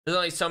There's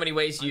only so many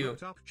ways you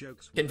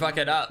can fuck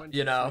it up,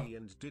 you know.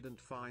 And didn't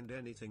find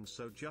anything,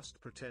 so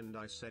just pretend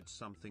I said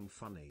something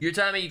funny. You're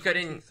telling me you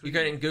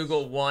couldn't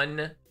Google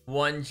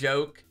one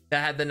joke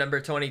that had the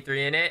number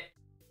 23 in it?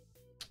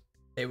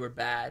 They were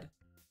bad.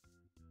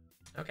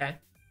 Okay.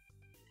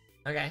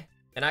 Okay.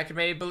 And I can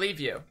maybe believe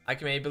you.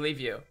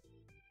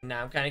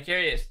 Now I'm kind of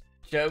curious.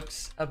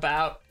 Jokes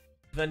about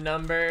the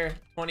number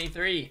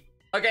 23.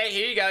 Okay,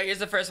 here you go. Here's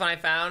the first one I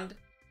found.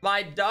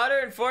 My daughter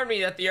informed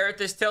me that the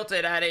earth is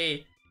tilted at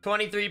a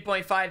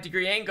 23.5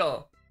 degree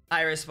angle.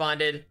 I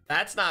responded,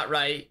 that's not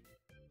right.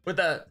 With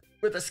a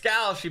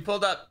scowl, she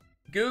pulled up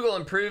Google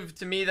and proved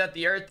to me that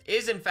the earth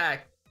is in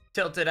fact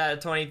tilted at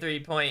a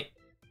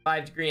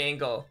 23.5 degree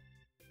angle.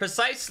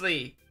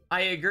 Precisely,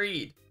 I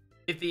agreed.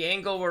 If the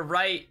angle were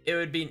right, it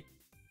would be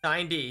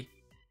 90.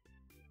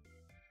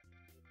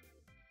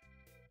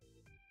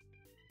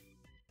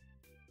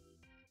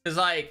 Cause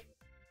like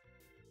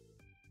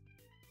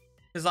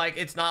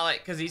it's not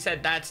like, cause he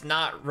said that's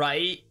not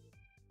right,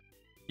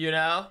 you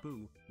know?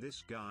 Boo,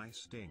 this guy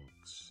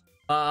stinks.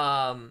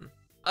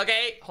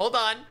 Okay, hold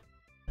on.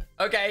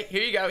 Okay,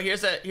 here you go.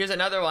 Here's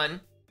another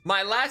one.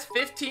 My last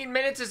 15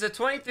 minutes as a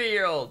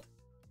 23-year-old.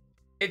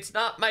 It's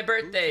not my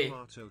birthday,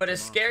 but a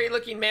scary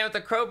looking man with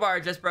a crowbar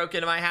just broke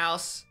into my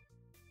house.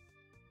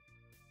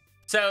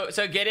 So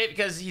get it?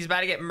 Because he's about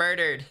to get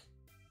murdered.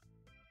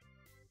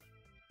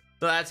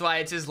 So that's why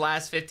it's his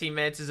last 15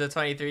 minutes as a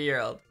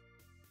 23-year-old.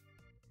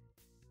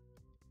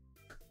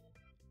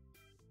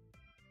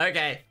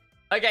 Okay.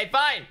 Okay,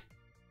 fine.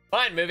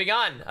 Fine, moving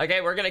on.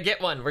 Okay, we're gonna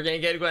get one. We're gonna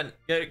get one.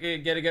 Get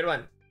a good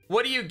one.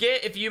 What do you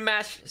get if you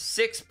mash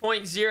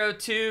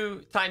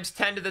 6.02 times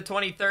 10 to the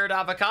 23rd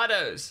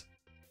avocados?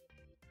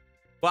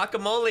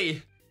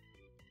 Guacamole.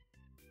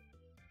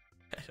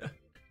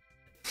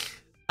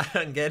 I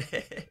don't get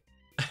it.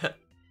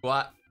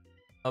 What?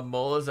 A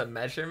mole is a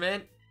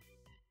measurement?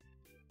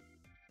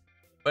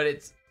 But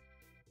it's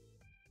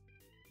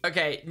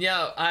okay.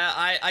 No,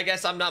 I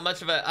guess I'm not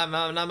much of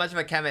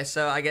a chemist,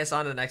 so I guess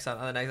on to the next one.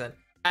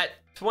 At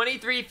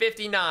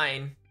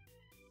 23:59,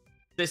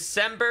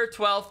 December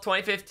 12th,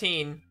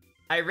 2015,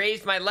 I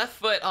raised my left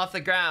foot off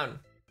the ground.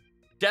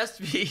 Just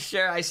to be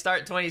sure I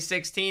start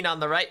 2016 on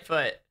the right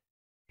foot.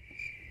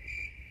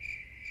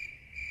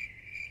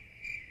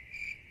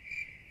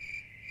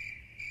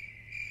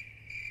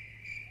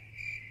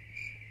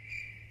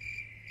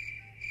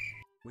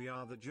 We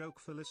are the joke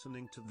for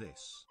listening to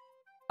this.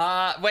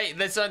 Wait,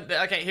 this one.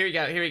 Okay, here we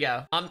go.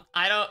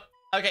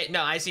 Okay,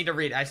 no, I just need to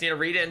read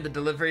it and the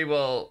delivery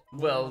will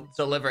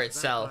deliver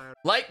itself.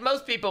 Like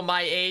most people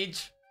my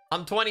age,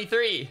 I'm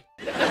 23.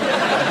 Because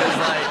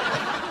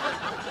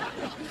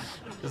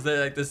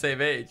they're like the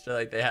same age, so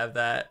like they have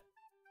that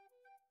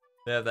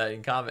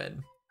in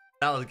common.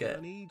 That was good.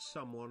 I need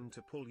someone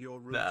to pull your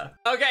roof. Nah.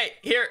 Okay,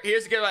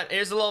 here's a good one.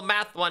 Here's a little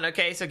math one,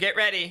 okay? So get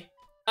ready.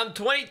 I'm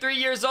 23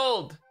 years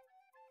old.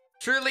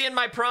 Truly in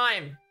my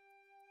prime.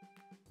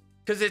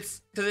 Cause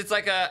it's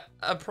like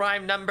a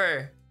prime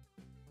number.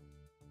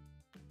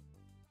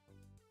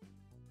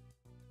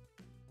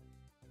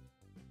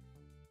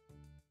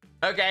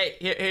 Okay,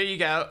 here you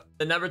go.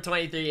 The number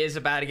 23 is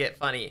about to get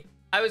funny.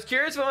 I was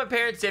curious what my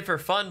parents did for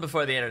fun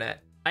before the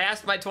internet. I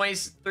asked my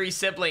 23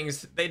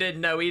 siblings. They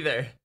didn't know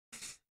either.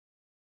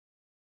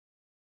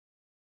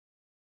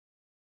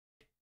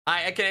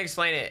 I can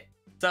explain it.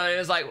 So it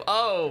was like,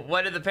 oh,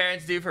 what did the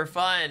parents do for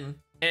fun?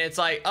 And it's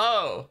like,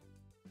 oh,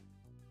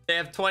 they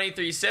have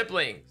 23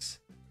 siblings.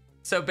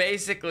 So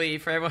basically,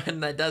 for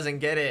everyone that doesn't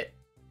get it,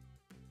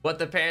 what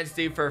the parents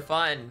do for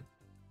fun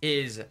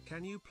is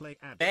can you play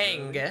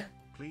bang.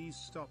 Please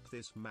stop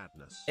this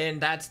madness. And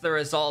that's the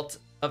result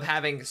of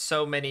having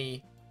so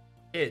many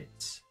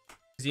kids.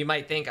 Because you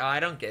might think, oh, I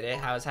don't get it.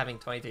 How is having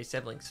 23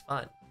 siblings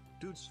fun?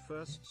 Dude's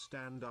first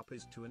stand-up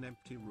is to an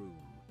empty room.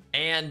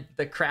 And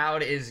the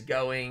crowd is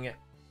going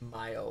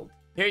mild.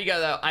 Here you go,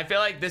 though. I feel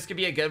like this could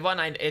be a good one.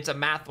 It's a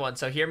math one,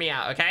 so hear me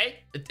out, okay?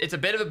 It's a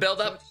bit of a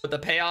build-up, but the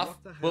payoff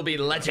will be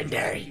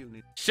legendary.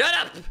 Shut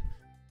up!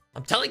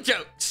 I'm telling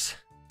jokes.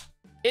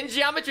 In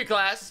geometry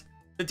class,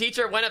 the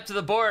teacher went up to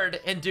the board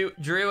and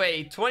drew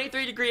a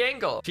 23-degree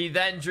angle. She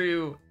then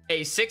drew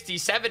a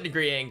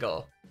 67-degree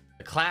angle.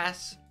 The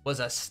class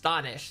was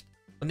astonished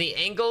when the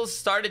angles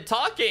started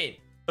talking.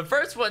 The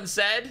first one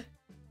said,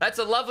 "That's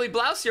a lovely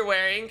blouse you're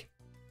wearing."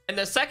 And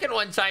the second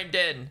one chimed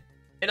in,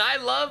 "And I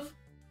love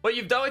what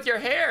you've done with your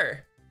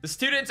hair." The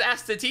students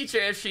asked the teacher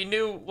if she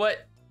knew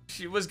what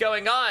was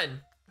going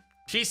on.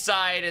 She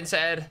sighed and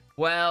said,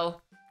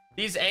 "Well,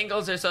 these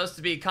angles are supposed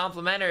to be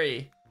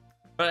complimentary,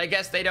 but I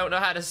guess they don't know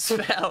how to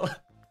spell."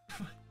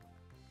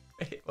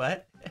 Wait,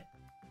 what?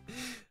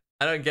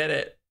 I don't get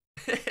it.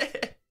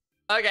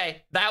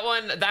 Okay, that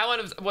one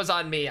was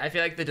on me. I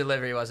feel like the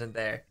delivery wasn't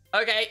there.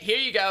 Okay, here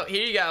you go.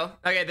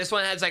 Okay, this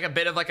one has like a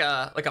bit of like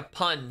a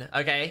pun,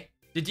 okay?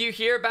 Did you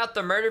hear about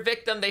the murder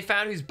victim they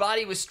found whose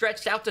body was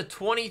stretched out to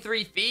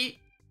 23 feet?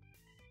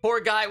 Poor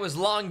guy was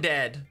long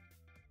dead.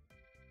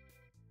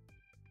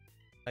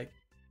 Like,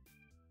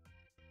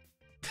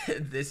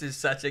 this is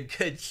such a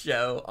good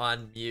show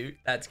on mute.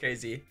 That's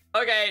crazy.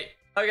 Okay,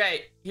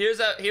 Okay, here's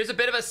a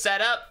bit of a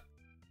setup.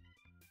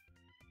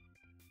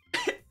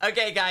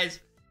 Okay, guys.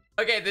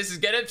 Okay, this is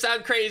gonna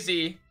sound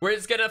crazy. We're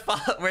just gonna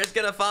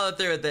follow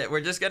through with it.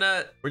 We're just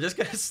gonna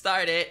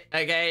start it.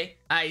 Okay.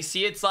 I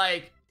see it's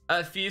like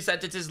a few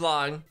sentences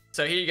long.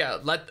 So here you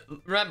go.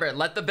 Remember,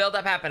 let the build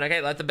up happen.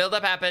 Okay, let the build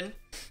up happen,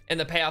 and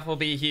the payoff will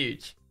be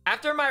huge.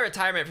 After my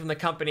retirement from the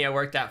company I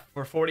worked at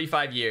for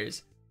 45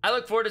 years, I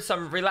look forward to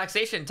some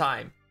relaxation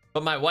time.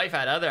 But my wife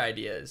had other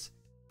ideas.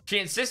 She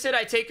insisted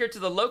I take her to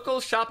the local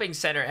shopping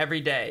center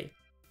every day.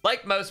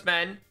 Like most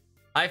men,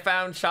 I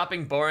found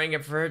shopping boring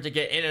and preferred to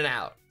get in and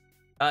out.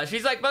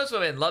 She's like most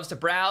women, loves to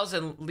browse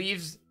and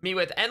leaves me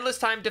with endless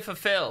time to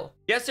fulfill.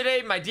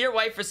 Yesterday, my dear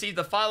wife received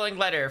the following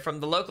letter from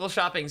the local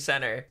shopping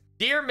center.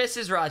 Dear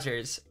Mrs.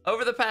 Rogers,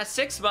 over the past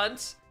 6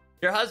 months,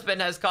 your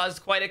husband has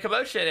caused quite a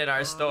commotion in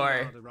our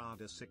store.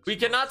 We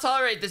cannot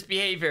tolerate this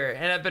behavior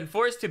and have been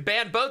forced to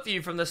ban both of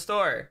you from the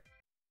store.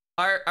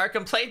 Our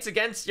complaints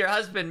against your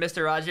husband,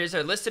 Mr. Rogers,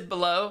 are listed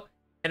below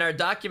and are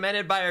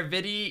documented by our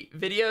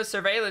video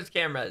surveillance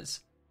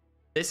cameras.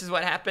 This is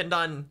what happened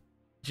on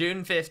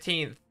June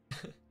 15th.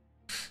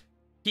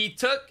 He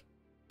took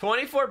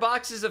 24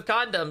 boxes of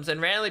condoms and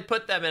randomly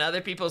put them in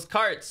other people's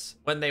carts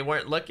when they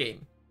weren't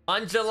looking.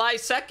 On July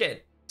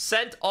 2nd,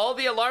 sent all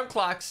the alarm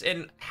clocks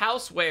in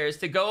housewares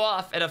to go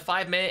off at a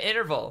 5-minute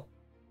interval.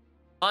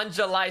 On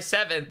July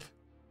 7th,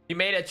 he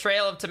made a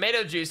trail of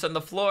tomato juice on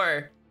the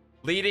floor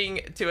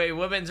leading to a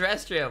women's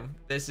restroom.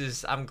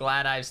 I'm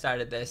glad I've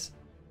started this.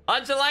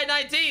 On July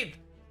 19th,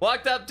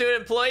 walked up to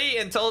an employee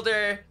and told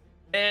her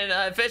in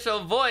an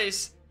official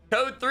voice,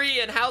 Code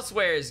 3 in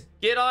housewares,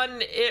 get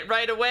on it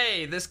right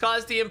away. This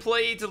caused the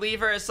employee to leave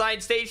her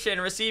assigned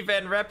station, receive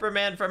a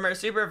reprimand from her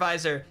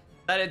supervisor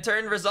that in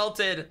turn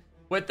resulted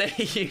with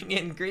a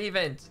union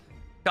grievance,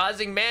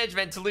 causing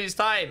management to lose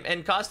time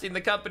and costing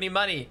the company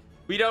money.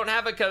 We don't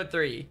have a Code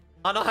 3.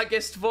 On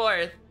August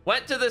 4th,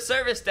 went to the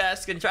service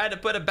desk and tried to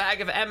put a bag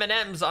of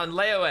M&Ms on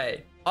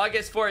layaway.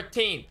 August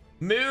 14th,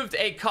 moved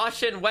a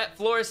caution wet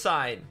floor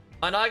sign.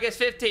 On August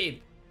 15th,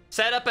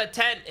 set up a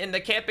tent in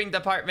the camping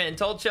department and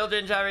told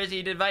children drivers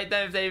he'd invite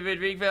them if they would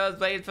refill his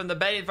blades from the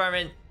bedding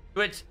department,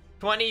 which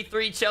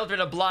 23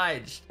 children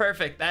obliged.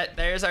 Perfect.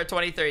 There's our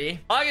 23.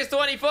 August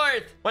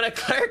 24th, when a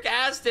clerk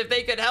asked if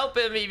they could help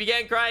him, he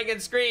began crying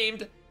and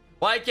screamed,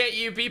 "Why can't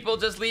you people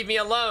just leave me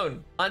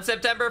alone?" On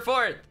September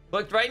 4th,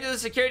 looked right into the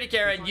security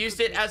camera and used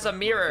it as a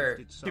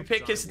mirror to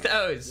pick his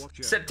nose.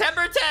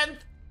 September 10th,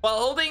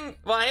 while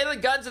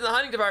handling guns in the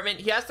hunting department,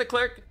 he asked the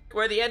clerk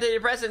where the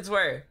antidepressants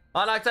were.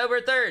 On October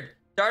 3rd,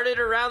 darted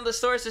around the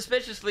store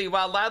suspiciously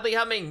while loudly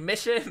humming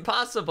Mission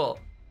Impossible.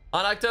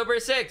 On October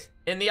 6th,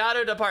 in the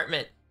auto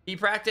department, he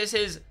practiced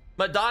his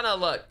Madonna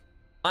look.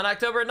 On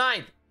October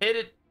 9th, hid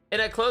it in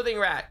a clothing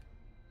rack.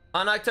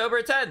 On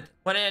October 10th,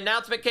 when an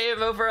announcement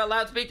came over a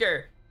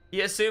loudspeaker,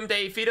 he assumed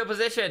a fetal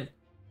position.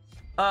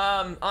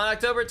 On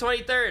October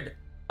 23rd,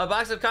 a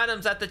box of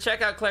condoms at the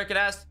checkout clerk and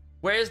asked,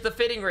 "Where's the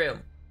fitting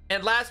room?"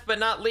 And last but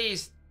not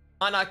least,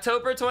 on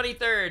October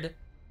 23rd,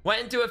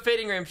 went into a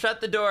fitting room,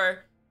 shut the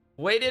door,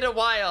 waited a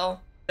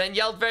while, then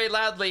yelled very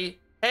loudly,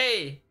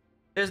 "Hey,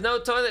 there's no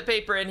toilet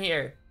paper in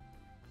here."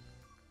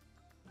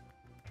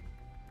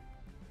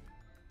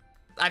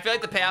 I feel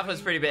like the payoff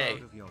was pretty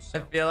big. I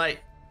feel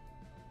like...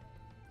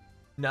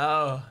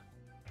 No.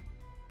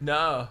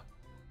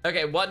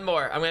 Okay, one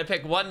more. I'm gonna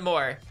pick one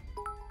more.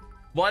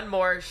 One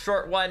more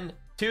short one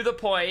to the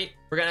point.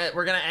 We're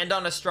gonna end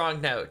on a strong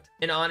note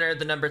in honor of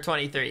the number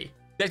 23.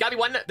 There's gotta be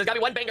one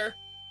banger.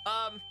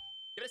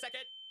 Give it a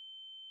second.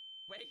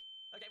 Wait.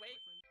 Okay, wait.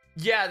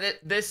 Yeah,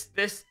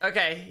 this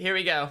okay, here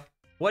we go.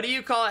 What do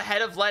you call a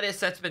head of lettuce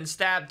that's been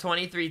stabbed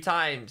 23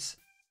 times?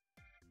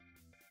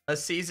 A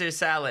Caesar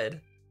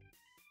salad.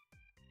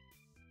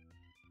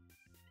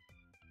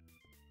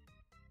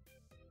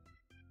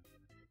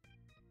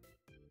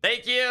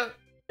 Thank you.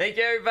 Thank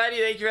you, everybody.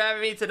 Thank you for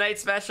having me.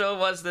 Tonight's special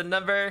was the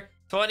number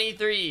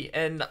 23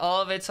 and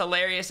all of its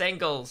hilarious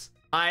angles.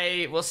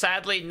 I will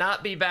sadly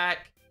not be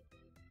back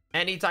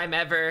anytime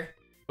ever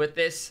with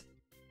this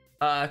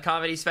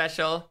comedy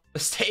special.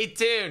 But stay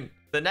tuned.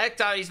 The next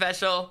comedy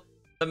special,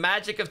 the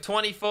magic of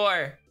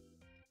 24.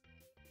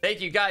 Thank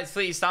you, guys.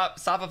 Please stop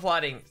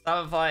applauding.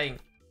 Stop applauding.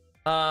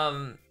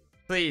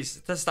 Please,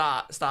 to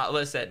stop.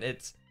 Listen,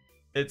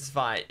 it's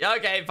fine.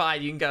 Okay,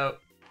 fine. You can go.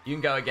 You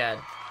can go again.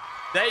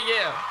 Thank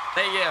you.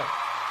 Thank you.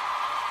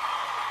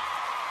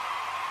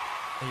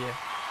 Thank you.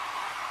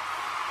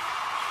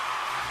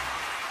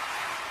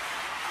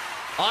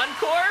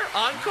 Encore?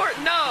 Encore?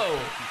 No.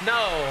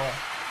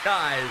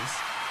 Guys,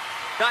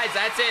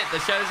 that's it. The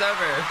show's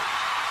over.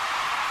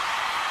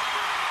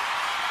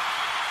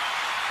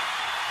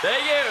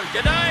 Thank you.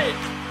 Good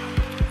night.